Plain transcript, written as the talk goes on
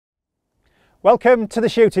Welcome to the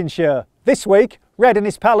shooting show. This week, Red and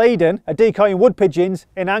his pal Edan are decoying wood pigeons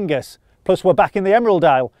in Angus. Plus we're back in the Emerald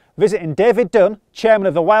Isle, visiting David Dunne, chairman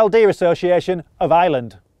of the Wild Deer Association of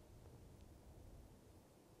Ireland.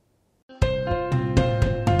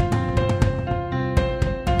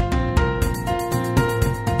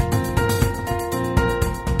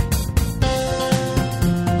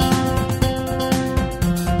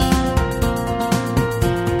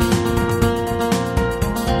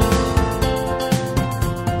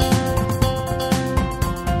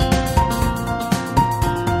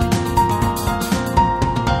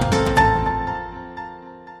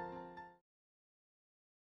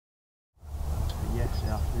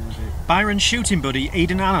 Byron's shooting buddy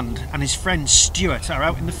Edan Annand and his friend Stuart are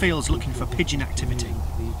out in the fields looking for pigeon activity.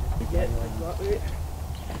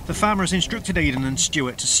 The farmer has instructed Edan and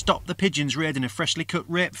Stuart to stop the pigeons raiding a freshly cut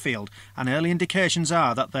rape field, and early indications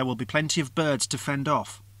are that there will be plenty of birds to fend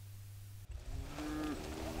off.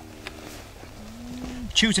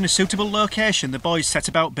 Choosing a suitable location, the boys set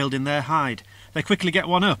about building their hide. They quickly get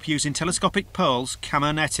one up using telescopic poles,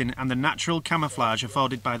 camo netting and the natural camouflage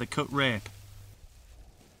afforded by the cut rape.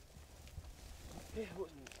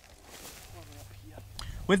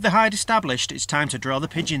 With the hide established, it's time to draw the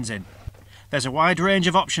pigeons in. There's a wide range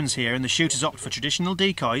of options here, and the shooters opt for traditional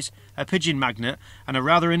decoys, a pigeon magnet and a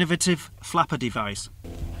rather innovative flapper device.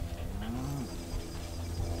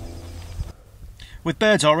 With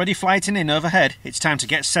birds already flighting in overhead, it's time to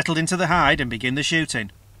get settled into the hide and begin the shooting.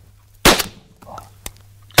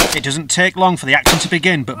 It doesn't take long for the action to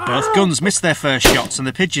begin, but both guns miss their first shots and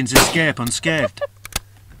the pigeons escape unscathed.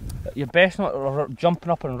 You're best not jumping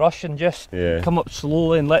up and rushing, just come up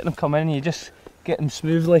slowly and let them come in, and you just get them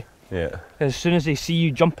smoothly. Yeah. Because as soon as they see you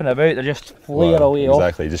jumping about, they just flare away off.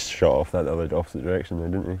 Exactly, just shot off that other opposite direction there,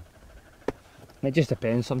 didn't he? It just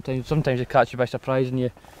depends sometimes. Sometimes they catch you by surprise and you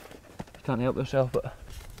can't help yourself, but...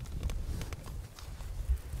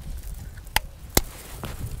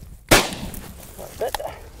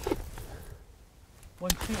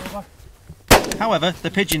 One, two, over. However, the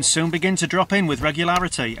pigeons soon begin to drop in with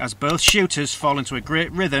regularity as both shooters fall into a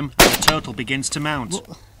great rhythm and the total begins to mount.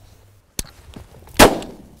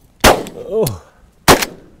 Oh.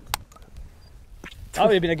 That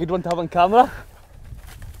would have been a good one to have on camera.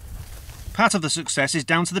 Part of the success is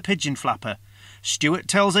down to the pigeon flapper. Stuart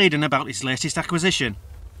tells Edan about his latest acquisition.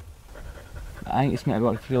 I think it's meant to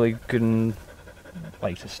work really good in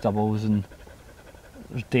like the stubbles, and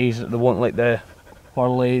there's days that they want like the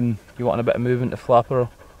whirly and you want a bit of movement, the flapper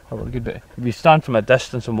or a good bit. If you stand from a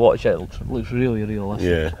distance and watch it, it looks really realistic.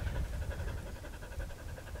 Yeah.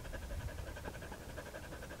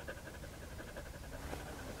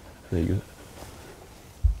 There you go.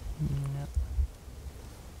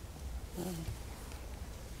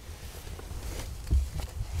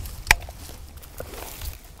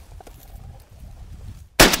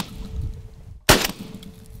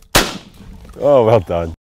 Oh, well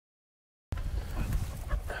done.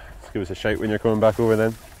 Give us a shout when you're coming back over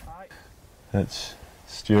then. That's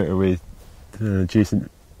Stuart away to the adjacent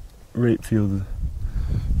rape field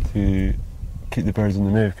to keep the birds on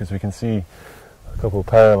the move, because we can see a couple of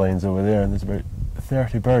power lines over there and there's about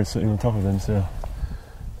 30 birds sitting on top of them, so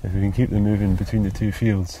if we can keep them moving between the two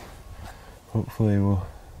fields, hopefully we'll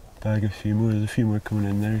bag a few more. There's a few more coming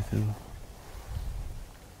in there too.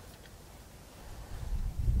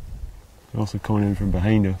 They're also coming in from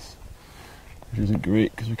behind us, which isn't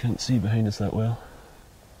great because we can't see behind us that well.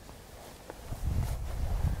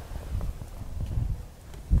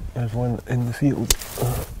 There's one in the field.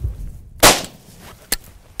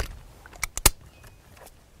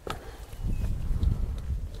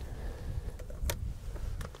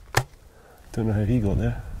 Don't know how he got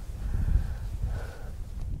there.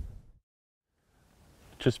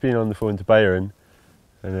 Just been on the phone to Byron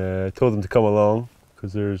and told him to come along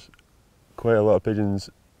because there's quite a lot of pigeons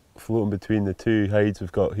floating between the two hides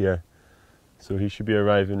we've got here, so he should be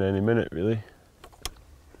arriving any minute really.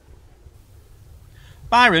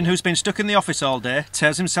 Byron, who's been stuck in the office all day,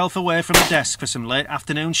 tears himself away from the desk for some late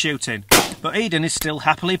afternoon shooting, but Edan is still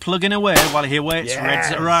happily plugging away while he awaits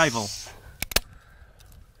Red's arrival.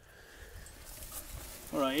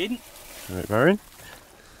 Alright, Edan. Alright, Byron.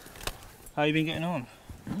 How you been getting on?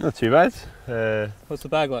 Not too bad. What's the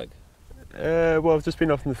bag like? Well, I've just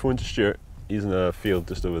been off on the phone to Stuart. He's in a field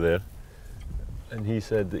just over there, and he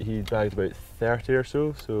said that he'd bagged about 30 or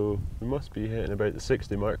so, so we must be hitting about the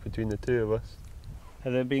 60 mark between the two of us.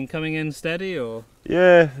 Have they been coming in steady, or?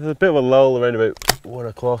 Yeah, there's a bit of a lull around about 1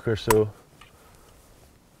 o'clock or so.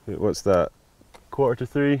 What's that?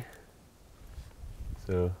 2:45?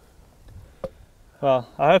 So Well,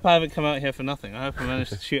 I hope I haven't come out here for nothing. I hope I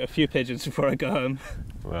managed to shoot a few pigeons before I go home.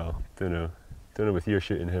 Well, don't know with your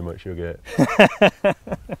shooting how much you'll get.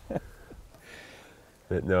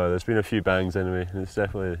 But no, there's been a few bangs anyway, and it's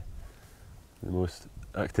definitely the most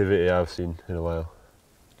activity I've seen in a while.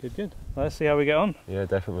 Good, good. Well, let's see how we get on. Yeah,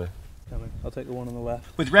 definitely. I'll take the one on the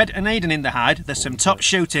left. With Red and Edan in the hide, there's some top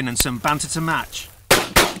shooting and some banter to match.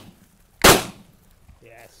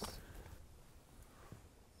 Yes.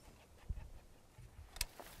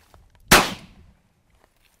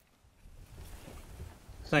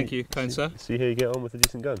 Thank you, kind sir. See how you get on with a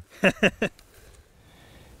decent gun.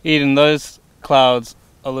 Edan, those clouds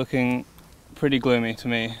are looking pretty gloomy to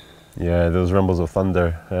me. Yeah, those rumbles of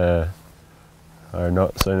thunder are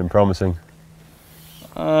not sounding promising.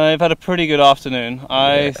 I've had a pretty good afternoon.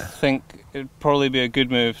 I think it'd probably be a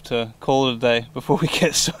good move to call it a day before we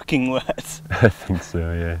get soaking wet. I think so,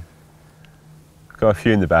 yeah. Got a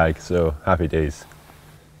few in the bag, so happy days.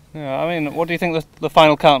 Yeah, I mean, what do you think the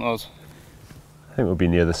final count was? I think we'll be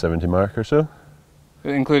near the 70 mark or so.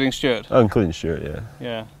 Including Stuart? Oh, including Stuart, yeah.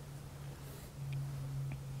 Yeah.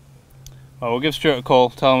 Well, we'll give Stuart a call,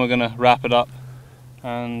 tell him we're going to wrap it up,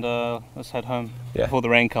 and let's head home before the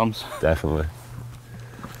rain comes. Definitely.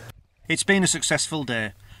 It's been a successful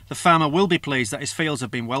day. The farmer will be pleased that his fields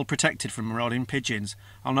have been well protected from marauding pigeons,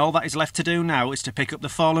 and all that is left to do now is to pick up the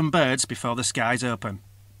fallen birds before the skies open.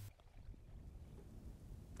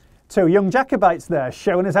 2 young Jacobites there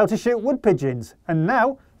showing us how to shoot wood pigeons. And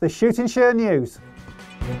now, the Shooting Show News.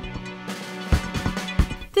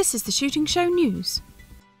 This is the Shooting Show News.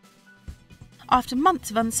 After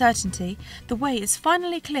months of uncertainty, the way is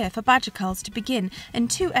finally clear for badger culls to begin in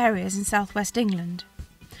 2 areas in southwest England.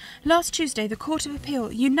 Last Tuesday, the Court of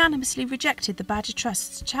Appeal unanimously rejected the Badger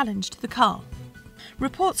Trust's challenge to the cull.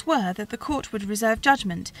 Reports were that the court would reserve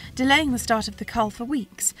judgment, delaying the start of the cull for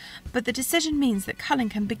weeks, but the decision means that culling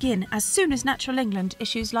can begin as soon as Natural England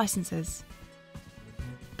issues licences.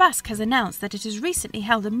 BASC has announced that it has recently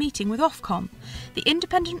held a meeting with Ofcom, the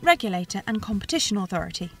independent regulator and competition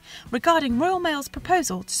authority, regarding Royal Mail's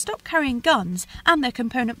proposal to stop carrying guns and their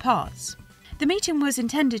component parts. The meeting was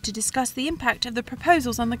intended to discuss the impact of the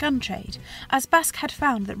proposals on the gun trade, as BASC had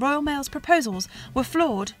found that Royal Mail's proposals were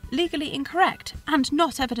flawed, legally incorrect and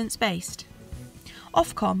not evidence-based.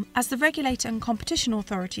 Ofcom, as the regulator and competition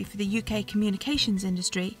authority for the UK communications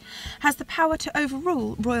industry, has the power to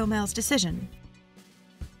overrule Royal Mail's decision.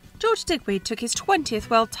 George Digweed took his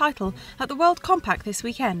 20th world title at the World Compact this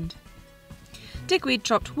weekend. Digweed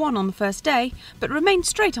dropped 1 on the first day, but remained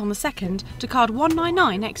straight on the second to card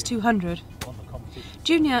 199 x 200.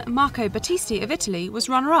 Junior Marco Battisti of Italy was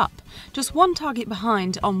runner-up, just 1 target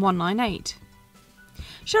behind on 198.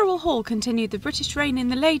 Cheryl Hall continued the British reign in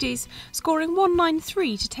the ladies, scoring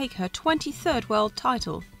 193 to take her 23rd world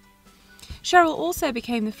title. Cheryl also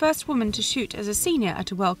became the first woman to shoot as a senior at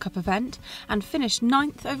a World Cup event and finished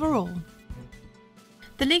 9th overall.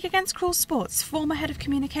 The League Against Cruel Sport's former head of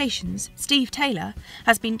communications, Steve Taylor,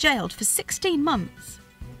 has been jailed for 16 months.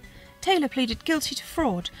 Taylor pleaded guilty to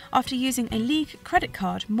fraud after using a league credit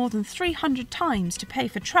card more than 300 times to pay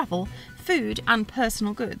for travel, food and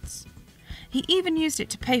personal goods. He even used it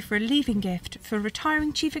to pay for a leaving gift for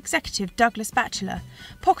retiring Chief Executive Douglas Batchelor,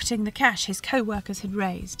 pocketing the cash his co-workers had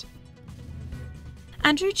raised.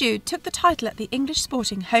 Andrew Jude took the title at the English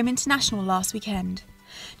Sporting Home International last weekend.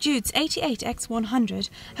 Jude's 88 x 100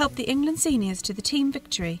 helped the England seniors to the team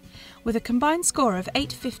victory, with a combined score of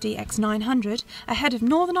 850 x 900 ahead of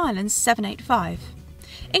Northern Ireland's 785.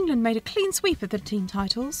 England made a clean sweep of the team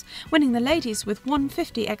titles, winning the ladies with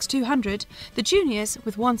 150 x 200, the juniors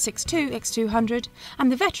with 162 x 200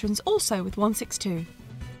 and the veterans also with 162.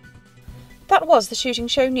 That was the Shooting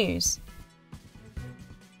Show News.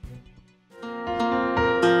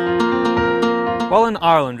 While in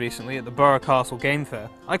Ireland recently at the Birr Castle Game Fair,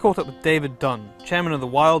 I caught up with David Dunne, chairman of the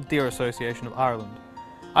Wild Deer Association of Ireland.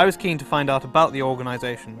 I was keen to find out about the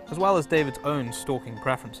organisation, as well as David's own stalking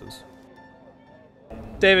preferences.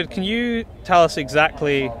 David, can you tell us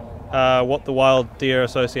exactly what the Wild Deer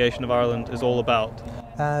Association of Ireland is all about?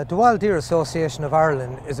 The Wild Deer Association of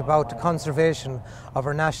Ireland is about the conservation of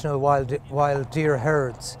our national wild deer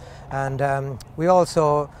herds, and we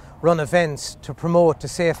also run events to promote the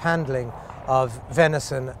safe handling of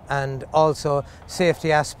venison and also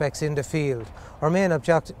safety aspects in the field. Our main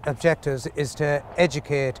objectives is to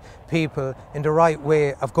educate people in the right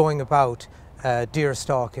way of going about deer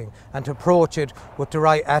stalking and to approach it with the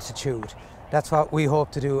right attitude. That's what we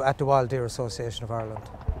hope to do at the Wild Deer Association of Ireland.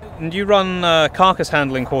 And you run carcass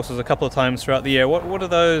handling courses a couple of times throughout the year. What do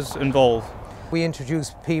those involve? We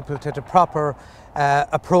introduce people to the proper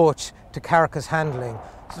approach to carcass handling,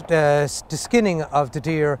 the skinning of the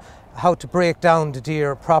deer, how to break down the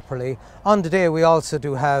deer properly. On the day we also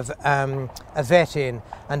do have a vet in,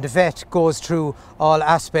 and the vet goes through all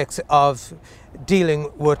aspects of dealing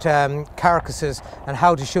with carcasses and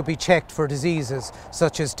how they should be checked for diseases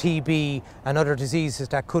such as TB and other diseases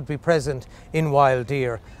that could be present in wild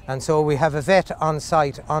deer. And so we have a vet on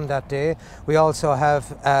site on that day. We also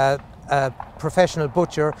have a professional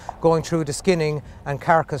butcher going through the skinning and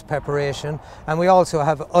carcass preparation, and we also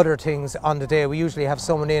have other things on the day. We usually have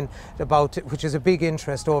someone in about, which is a big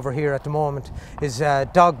interest over here at the moment, is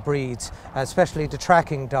dog breeds, especially the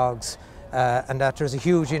tracking dogs, and that there's a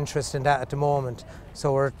huge interest in that at the moment,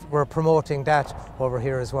 so we're promoting that over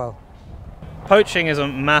here as well. Poaching is a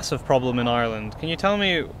massive problem in Ireland. Can you tell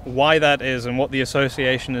me why that is and what the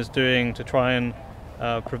association is doing to try and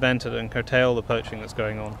prevent it and curtail the poaching that's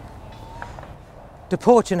going on? The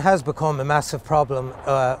poaching has become a massive problem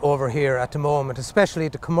over here at the moment, especially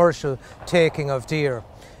the commercial taking of deer.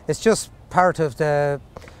 It's just part of the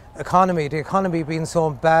economy being so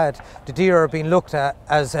bad. The deer are being looked at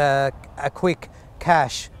as a quick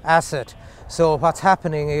cash asset. So what's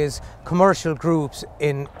happening is commercial groups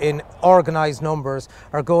in organised numbers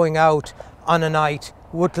are going out on a night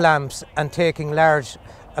with lamps and taking large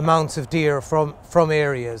amounts of deer from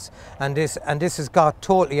areas, and this has got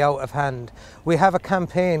totally out of hand. We have a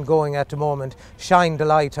campaign going at the moment, Shine the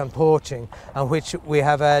Light on Poaching, on which we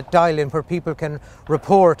have a dial-in where people can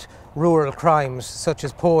report rural crimes such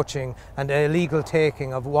as poaching and the illegal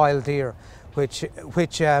taking of wild deer, which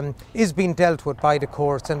is being dealt with by the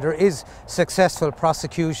courts, and there is successful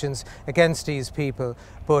prosecutions against these people,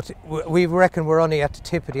 but we reckon we're only at the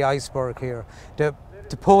tip of the iceberg here. The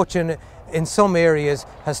poaching in some areas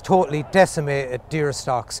has totally decimated deer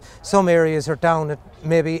stocks. Some areas are down at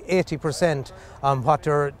maybe 80% on what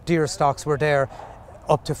their deer stocks were there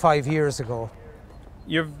up to 5 years ago.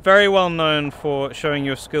 You're very well known for showing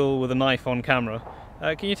your skill with a knife on camera.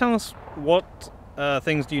 Can you tell us what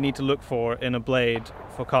things do you need to look for in a blade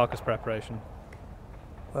for carcass preparation?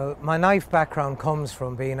 Well, my knife background comes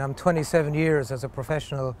from I'm 27 years as a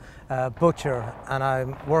professional butcher, and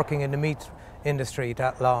I'm working in the meat industry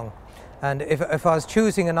that long. And if I was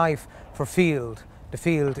choosing a knife for you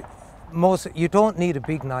don't need a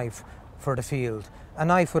big knife for the field. A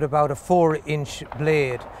knife with about a 4-inch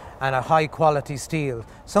blade and a high quality steel,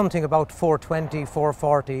 something about 420,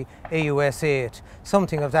 440, AUS 8,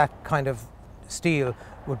 something of that kind of steel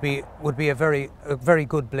would be a very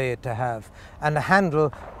good blade to have. And the handle,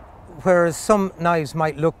 whereas some knives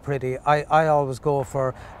might look pretty, I always go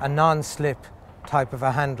for a non-slip type of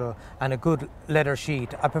a handle and a good leather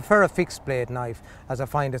sheath. I prefer a fixed blade knife as I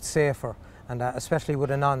find it safer, and especially with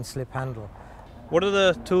a non-slip handle. What are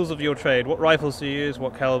the tools of your trade? What rifles do you use?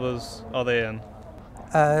 What calibers are they in?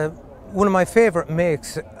 One of my favourite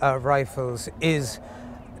makes of rifles is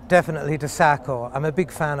definitely the Sacco. I'm a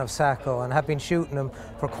big fan of Sacco and have been shooting them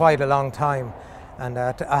for quite a long time. And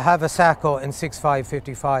I have a Sacco in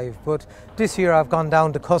 6.5-55, but this year I've gone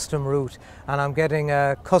down the custom route and I'm getting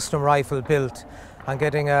a custom rifle built. I'm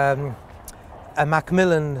getting a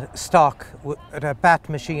Macmillan stock with a bat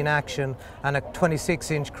machine action and a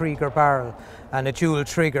 26-inch Krieger barrel and a dual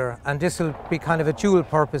trigger, and this will be kind of a dual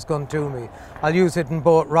purpose gun to me. I'll use it in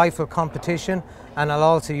both rifle competition and I'll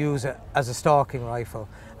also use it as a stalking rifle,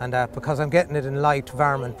 and because I'm getting it in light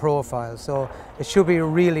varmint profile, so it should be a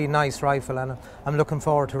really nice rifle and I'm looking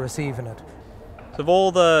forward to receiving it. So of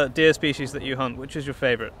all the deer species that you hunt, which is your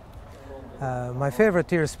favourite? My favourite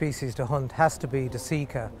deer species to hunt has to be the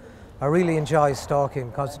sika. I really enjoy stalking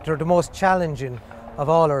because they're the most challenging of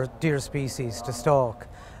all our deer species to stalk,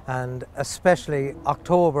 and especially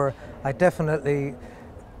October,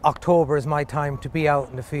 October is my time to be out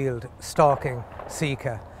in the field stalking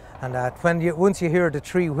sika, and once you hear the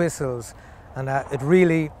 3 whistles, and it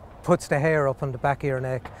really puts the hair up on the back of your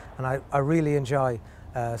neck, and I really enjoy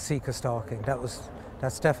sika stalking.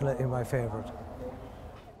 That's definitely my favourite.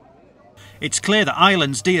 It's clear that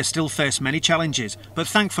Ireland's deer still face many challenges, but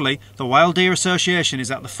thankfully the Wild Deer Association is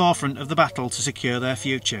at the forefront of the battle to secure their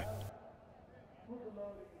future.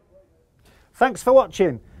 Thanks for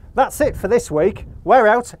watching. That's it for this week. We're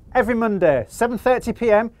out every Monday, 7:30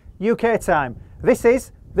 PM UK time. This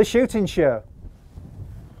is The Shooting Show.